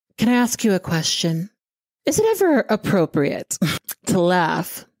Can I ask you a question? Is it ever appropriate to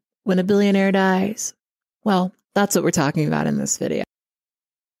laugh when a billionaire dies? Well, that's what we're talking about in this video.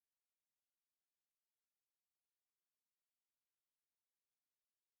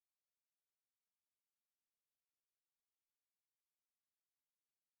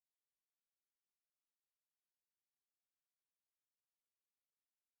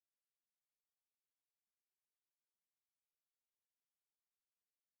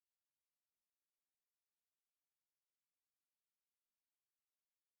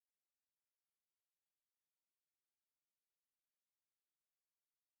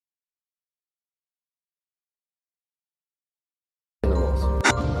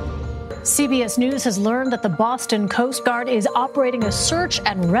 CBS News has learned that the Boston Coast Guard is operating a search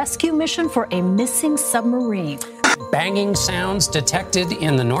and rescue mission for a missing submarine. Banging sounds detected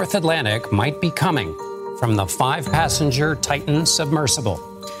in the North Atlantic might be coming from the 5-passenger Titan submersible.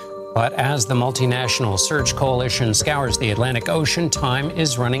 But as the multinational search coalition scours the Atlantic Ocean, time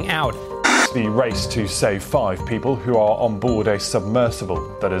is running out. The race to save 5 people who are on board a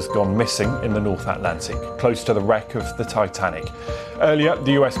submersible that has gone missing in the North Atlantic, close to the wreck of the Titanic. Earlier,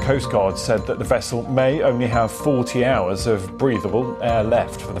 the US Coast Guard said that the vessel may only have 40 hours of breathable air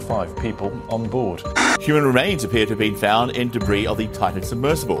left for the 5 people on board. Human remains appear to have been found in debris of the Titan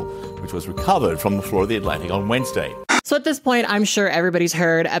submersible, which was recovered from the floor of the Atlantic on Wednesday. So at this point, I'm sure everybody's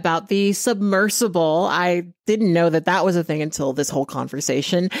heard about the submersible. I didn't know that that was a thing until this whole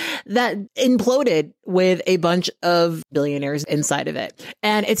conversation that imploded with a bunch of billionaires inside of it.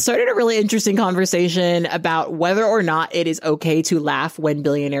 And it started a really interesting conversation about whether or not it is okay to laugh when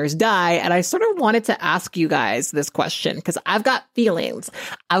billionaires die. And I sort of wanted to ask you guys this question because I've got feelings.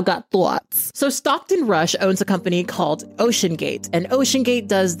 I've got thoughts. So Stockton Rush owns a company called OceanGate, and OceanGate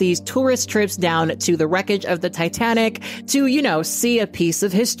does these tourist trips down to the wreckage of the Titanic to, you know, see a piece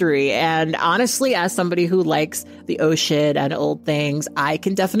of history. And honestly, as somebody who likes the ocean and old things, I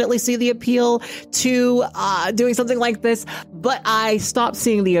can definitely see the appeal to doing something like this. But I stopped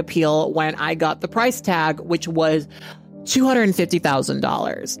seeing the appeal when I got the price tag, which was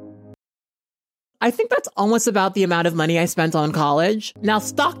 $250,000. I think that's almost about the amount of money I spent on college. Now,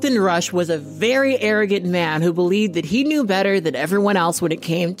 Stockton Rush was a very arrogant man who believed that he knew better than everyone else when it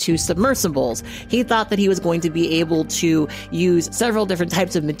came to submersibles. He thought that he was going to be able to use several different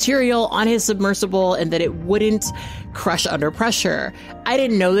types of material on his submersible and that it wouldn't crush under pressure. I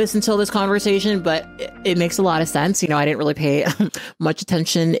didn't know this until this conversation, but it makes a lot of sense. You know, I didn't really pay much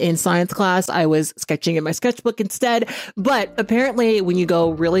attention in science class. I was sketching in my sketchbook instead. But apparently, when you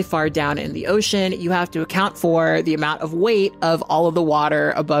go really far down in the ocean, you have to account for the amount of weight of all of the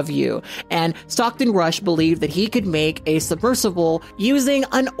water above you. And Stockton Rush believed that he could make a submersible using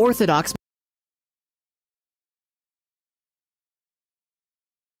unorthodox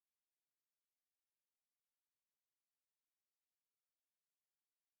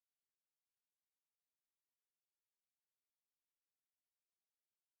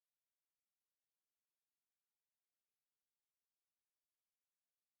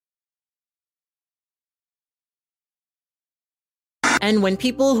And when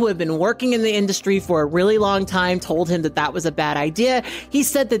people who have been working in the industry for a really long time told him that that was a bad idea, he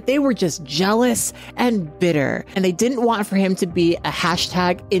said that they were just jealous and bitter, and they didn't want for him to be a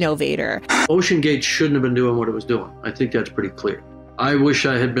hashtag innovator. OceanGate shouldn't have been doing what it was doing. I think that's pretty clear. I wish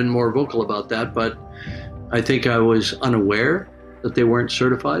I had been more vocal about that, but I think I was unaware that they weren't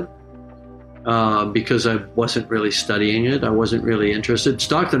certified because I wasn't really studying it. I wasn't really interested.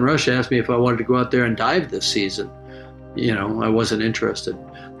 Stockton Rush asked me if I wanted to go out there and dive this season. You know, I wasn't interested.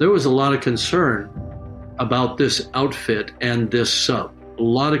 There was a lot of concern about this outfit and this sub. A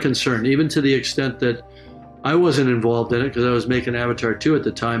lot of concern, even to the extent that I wasn't involved in it because I was making Avatar 2 at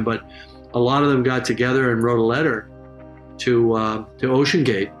the time, but a lot of them got together and wrote a letter to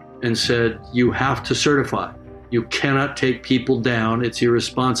OceanGate and said, you have to certify. You cannot take people down. It's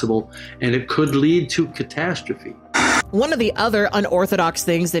irresponsible, and it could lead to catastrophe. One of the other unorthodox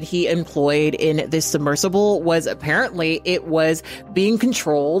things that he employed in this submersible was apparently it was being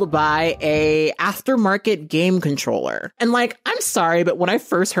controlled by a aftermarket game controller. And like, I'm sorry, but when I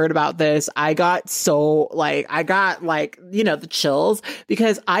first heard about this, I got the chills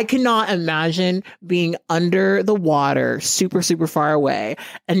because I cannot imagine being under the water super, super far away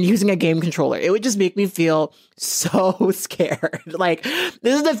and using a game controller. It would just make me feel so scared. Like,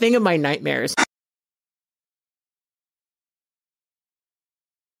 this is the thing of my nightmares.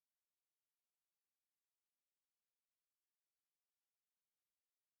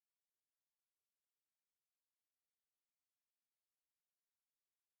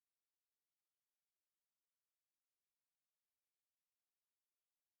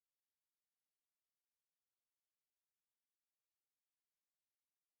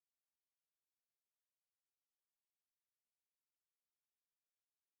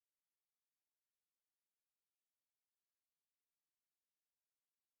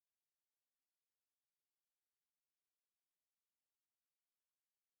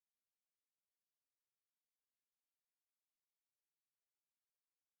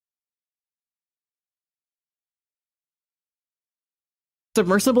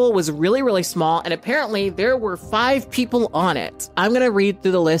 Submersible was really, really small, and apparently there were 5 people on it. I'm going to read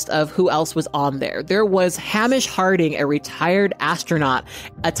through the list of who else was on there. There was Hamish Harding, a retired astronaut,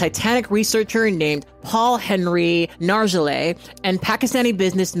 a Titanic researcher named Paul Henry Nargile, and Pakistani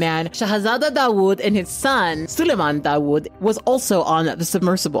businessman Shahzada Dawood and his son Suleiman Dawood was also on the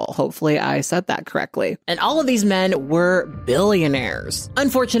submersible. Hopefully I said that correctly. And all of these men were billionaires.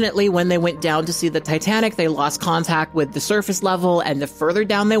 Unfortunately, when they went down to see the Titanic, they lost contact with the surface level, and the further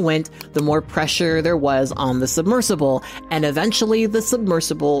down they went, the more pressure there was on the submersible, and eventually the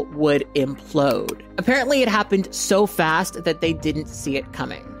submersible would implode. Apparently it happened so fast that they didn't see it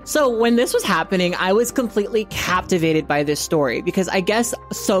coming. So when this was happening, I was completely captivated by this story because I guess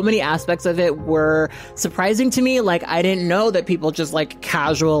so many aspects of it were surprising to me. Like, I didn't know that people just like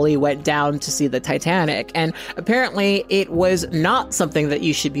casually went down to see the Titanic. And apparently it was not something that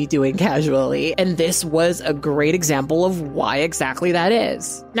you should be doing casually. And this was a great example of why exactly that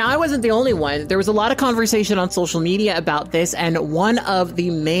is. Now, I wasn't the only one. There was a lot of conversation on social media about this. And one of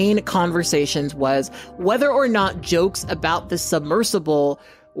the main conversations was whether or not jokes about the submersible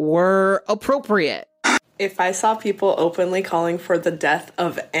were appropriate. If I saw people openly calling for the death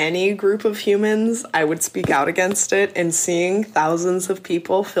of any group of humans, I would speak out against it, and seeing thousands of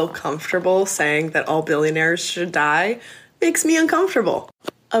people feel comfortable saying that all billionaires should die makes me uncomfortable.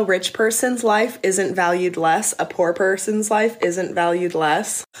 A rich person's life isn't valued less. A poor person's life isn't valued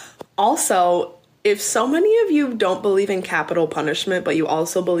less. Also, if so many of you don't believe in capital punishment, but you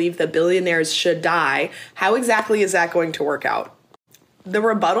also believe that billionaires should die, how exactly is that going to work out? The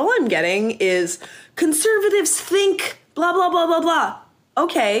rebuttal I'm getting is conservatives think blah, blah, blah, blah, blah.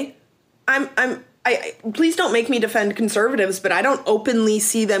 Okay, I please don't make me defend conservatives, but I don't openly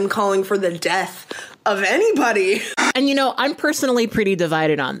see them calling for the death of anybody. And you know, I'm personally pretty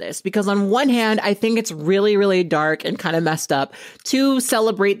divided on this because on one hand, I think it's really, really dark and kind of messed up to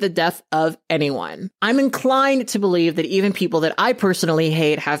celebrate the death of anyone. I'm inclined to believe that even people that I personally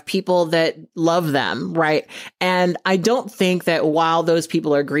hate have people that love them, right? And I don't think that while those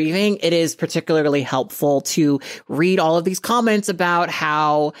people are grieving, it is particularly helpful to read all of these comments about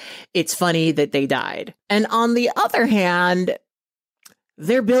how it's funny that they died. And on the other hand,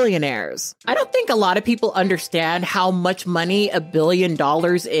 they're billionaires. I don't think a lot of people understand how much money $1 billion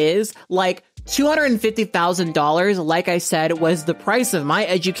is. Like, $250,000, like I said, was the price of my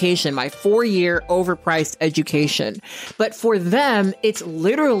education, my 4-year overpriced education. But for them, it's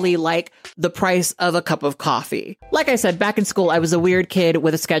literally like the price of a cup of coffee. Like I said, back in school, I was a weird kid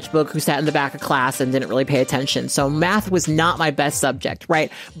with a sketchbook who sat in the back of class and didn't really pay attention. So math was not my best subject,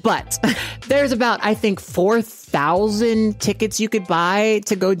 right? But there's about, I think, 4,000 tickets you could buy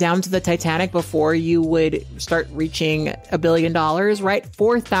to go down to the Titanic before you would start reaching $1 billion, right?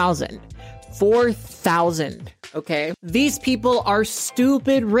 4,000. 4,000. Okay. These people are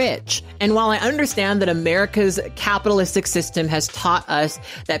stupid rich. And while I understand that America's capitalistic system has taught us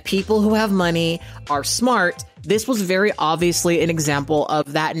that people who have money are smart, this was very obviously an example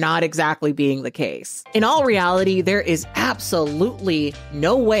of that not exactly being the case. In all reality, there is absolutely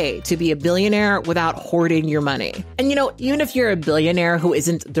no way to be a billionaire without hoarding your money. And you know, even if you're a billionaire who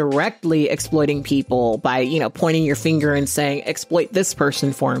isn't directly exploiting people by, you know, pointing your finger and saying, exploit this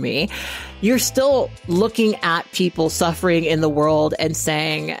person for me, you're still looking at people suffering in the world and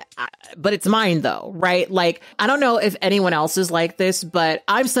saying, but it's mine though, right? Like, I don't know if anyone else is like this, but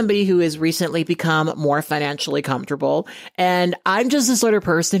I'm somebody who has recently become more financially comfortable. And I'm just the sort of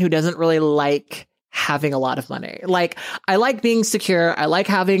person who doesn't really like having a lot of money. Like, I like being secure. I like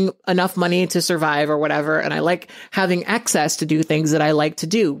having enough money to survive or whatever. And I like having access to do things that I like to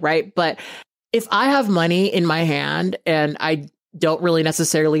do, right? But if I have money in my hand and I don't really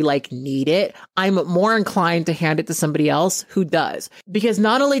necessarily like need it, I'm more inclined to hand it to somebody else who does. Because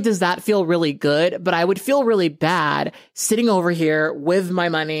not only does that feel really good, but I would feel really bad sitting over here with my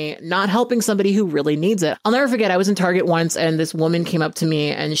money, not helping somebody who really needs it. I'll never forget, I was in Target once and this woman came up to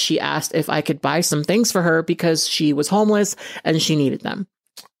me and she asked if I could buy some things for her because she was homeless and she needed them.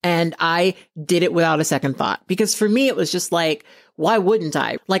 And I did it without a second thought because for me, it was just like, why wouldn't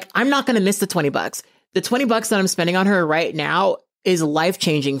I? Like, I'm not going to miss the $20. The $20 that I'm spending on her right now is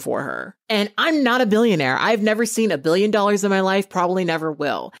life-changing for her. And I'm not a billionaire. I've never seen $1 billion in my life, probably never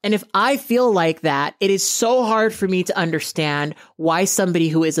will. And if I feel like that, it is so hard for me to understand why somebody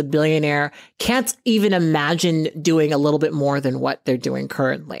who is a billionaire can't even imagine doing a little bit more than what they're doing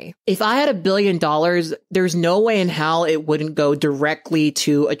currently. If I had $1 billion, there's no way in hell it wouldn't go directly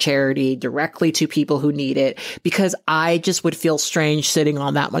to a charity, directly to people who need it, because I just would feel strange sitting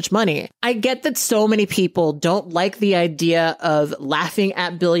on that much money. I get that so many people don't like the idea of of laughing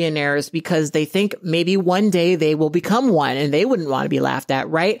at billionaires because they think maybe one day they will become one and they wouldn't want to be laughed at,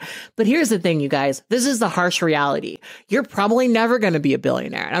 right? But here's the thing, you guys. This is the harsh reality. You're probably never going to be a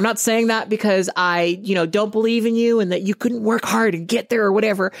billionaire. And I'm not saying that because I, don't believe in you and that you couldn't work hard and get there or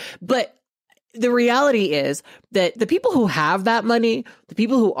whatever. But the reality is that the people who have that money, the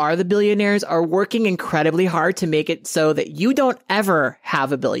people who are the billionaires, are working incredibly hard to make it so that you don't ever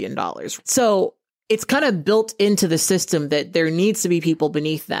have $1 billion. So it's kind of built into the system that there needs to be people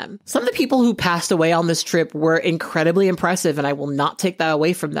beneath them. Some of the people who passed away on this trip were incredibly impressive, and I will not take that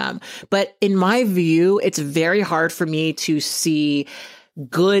away from them. But in my view, it's very hard for me to see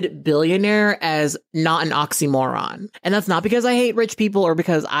good billionaire as not an oxymoron. And that's not because I hate rich people or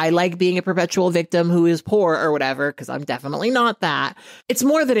because I like being a perpetual victim who is poor or whatever, because I'm definitely not that. It's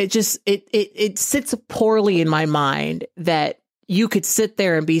more that it sits poorly in my mind that you could sit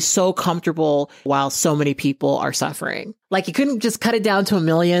there and be so comfortable while so many people are suffering. Like, you couldn't just cut it down to 1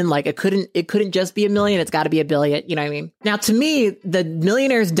 million. Like, it couldn't just be 1 million. It's got to be 1 billion. You know what I mean? Now, to me, the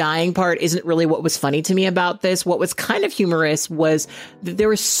millionaires dying part isn't really what was funny to me about this. What was kind of humorous was that there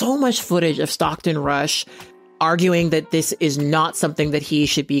was so much footage of Stockton Rush arguing that this is not something that he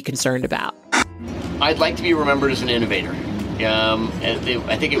should be concerned about. I'd like to be remembered as an innovator.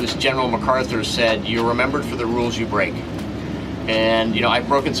 I think it was General MacArthur said, "You're remembered for the rules you break." And, I've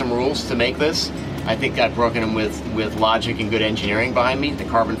broken some rules to make this. I think I've broken them with logic and good engineering behind me. The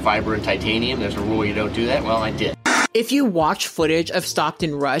carbon fiber and titanium, there's a rule you don't do that. Well, I did. If you watch footage of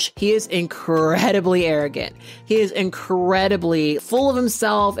Stockton Rush, he is incredibly arrogant. He is incredibly full of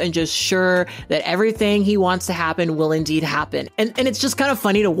himself and just sure that everything he wants to happen will indeed happen. And it's just kind of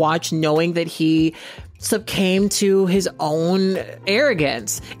funny to watch, knowing that he succumbed to his own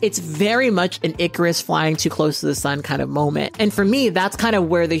arrogance. It's very much an Icarus flying too close to the sun kind of moment. And for me, that's kind of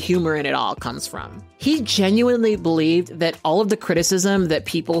where the humor in it all comes from. He genuinely believed that all of the criticism that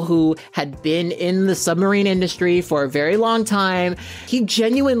people who had been in the submarine industry for a very long time, he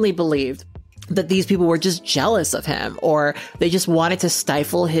genuinely believed that these people were just jealous of him, or they just wanted to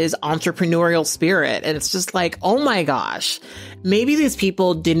stifle his entrepreneurial spirit. And it's just like, oh my gosh, maybe these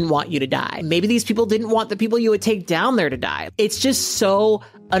people didn't want you to die. Maybe these people didn't want the people you would take down there to die. It's just so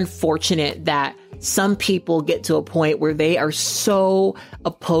unfortunate that some people get to a point where they are so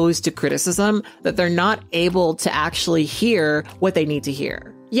opposed to criticism that they're not able to actually hear what they need to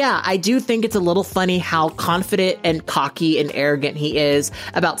hear. Yeah, I do think it's a little funny how confident and cocky and arrogant he is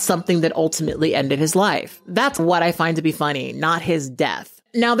about something that ultimately ended his life. That's what I find to be funny, not his death.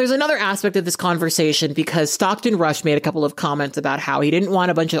 Now, there's another aspect of this conversation because Stockton Rush made a couple of comments about how he didn't want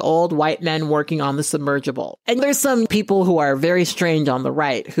a bunch of old white men working on the submersible. And there's some people who are very strange on the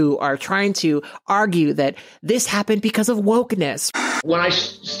right who are trying to argue that this happened because of wokeness. When I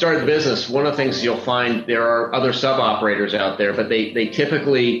started the business, one of the things you'll find, there are other sub-operators out there, but they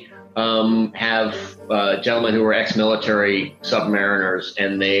typically have gentlemen who are ex-military submariners,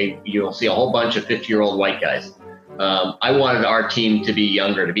 and you'll see a whole bunch of 50-year-old white guys. I wanted our team to be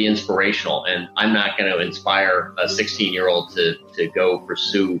younger, to be inspirational, and I'm not going to inspire a 16-year-old to go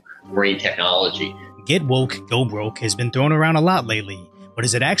pursue marine technology. Get woke, go broke has been thrown around a lot lately, but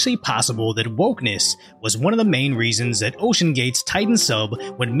is it actually possible that wokeness was one of the main reasons that OceanGate's Titan sub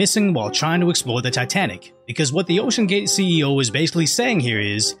went missing while trying to explore the Titanic? Because what the OceanGate CEO is basically saying here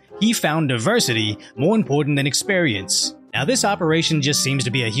is, he found diversity more important than experience. Now, this operation just seems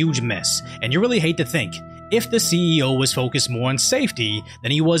to be a huge mess, and you really hate to think, if the CEO was focused more on safety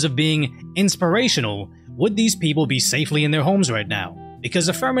than he was of being inspirational, would these people be safely in their homes right now? Because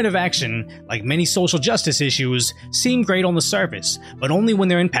affirmative action, like many social justice issues, seem great on the surface, but only when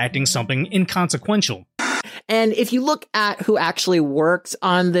they're impacting something inconsequential. And if you look at who actually worked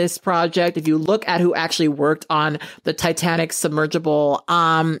on this project, if you look at who actually worked on the Titanic submersible,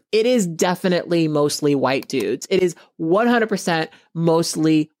 it is definitely mostly white dudes. It is 100%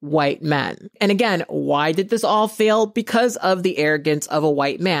 mostly white men. And again, why did this all fail? Because of the arrogance of a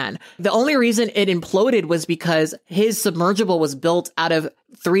white man. The only reason it imploded was because his submersible was built out of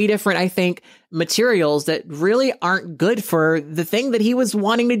 3 different, I think, materials that really aren't good for the thing that he was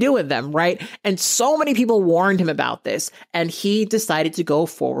wanting to do with them, right? And so many people warned him about this, and he decided to go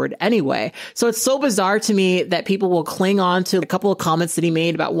forward anyway. So it's so bizarre to me that people will cling on to a couple of comments that he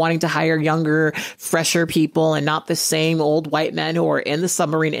made about wanting to hire younger, fresher people and not the same old white men who are in the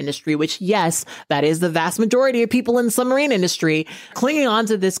submarine industry, which, yes, that is the vast majority of people in the submarine industry. Clinging on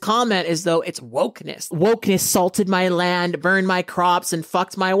to this comment as though it's wokeness. Wokeness salted my land, burned my crops, and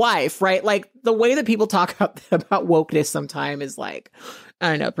fucked my wife, right? Like, the way that people talk about wokeness sometimes is like, I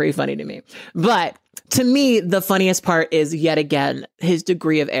don't know, pretty funny to me. But to me, the funniest part is, yet again, his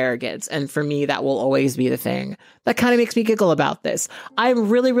degree of arrogance. And for me, that will always be the thing that kind of makes me giggle about this. I'm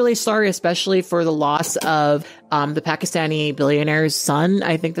really, really sorry, especially for the loss of the Pakistani billionaire's son.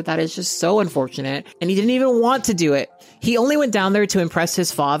 I think that is just so unfortunate. And he didn't even want to do it. He only went down there to impress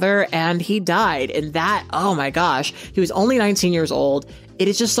his father, and he died. And that, oh my gosh, he was only 19 years old. It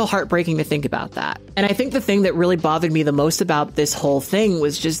is just so heartbreaking to think about that. And I think the thing that really bothered me the most about this whole thing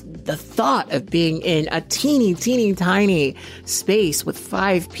was just the thought of being in a teeny tiny space with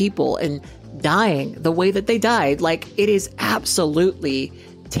 5 people and dying the way that they died. Like, it is absolutely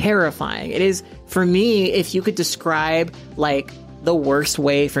terrifying. It is, for me, if you could describe like the worst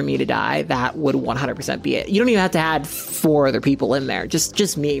way for me to die, that would 100% be it. You don't even have to add 4 other people in there.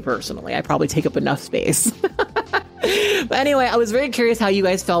 Just me personally. I probably take up enough space. But anyway, I was very curious how you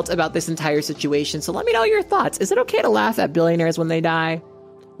guys felt about this entire situation. So let me know your thoughts. Is it okay to laugh at billionaires when they die?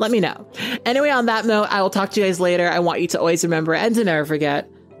 Let me know. Anyway, on that note, I will talk to you guys later. I want you to always remember and to never forget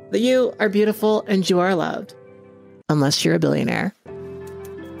that you are beautiful and you are loved. Unless you're a billionaire.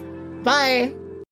 Bye.